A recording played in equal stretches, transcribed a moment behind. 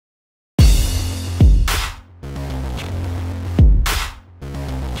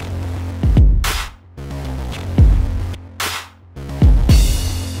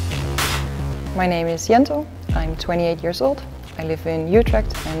My name is Yentl. I'm 28 years old. I live in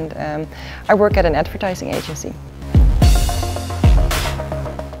Utrecht and I work at an advertising agency.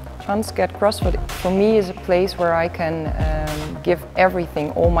 UnScared CrossFit for me is a place where I can give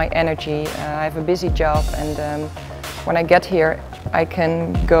everything, all my energy. I have a busy job and when I get here I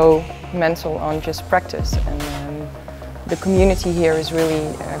can go mental on just practice. And the community here is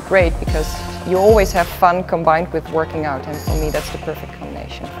really great because you always have fun combined with working out, and for me that's the perfect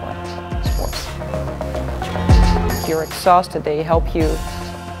combination for sports. If you're exhausted, they help you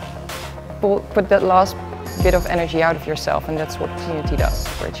put that last bit of energy out of yourself, and that's what community does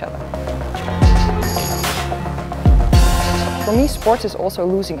for each other. For me, sports is also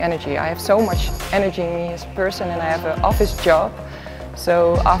losing energy. I have so much energy in me as a person, and I have an office job.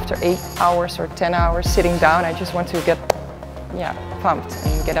 So after 8 hours or 10 hours sitting down, I just want to get pumped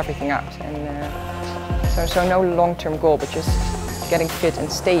and get everything out. And so no long-term goal, but just getting fit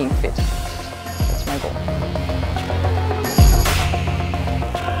and staying fit. That's my goal.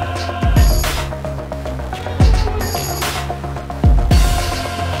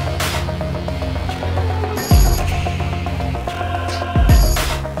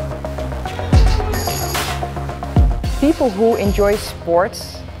 People who enjoy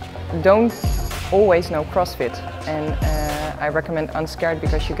sports don't always know CrossFit, and I recommend UnScared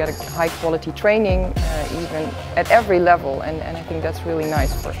because you get a high quality training even at every level, and I think that's really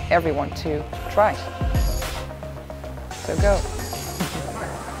nice for everyone to try. So go!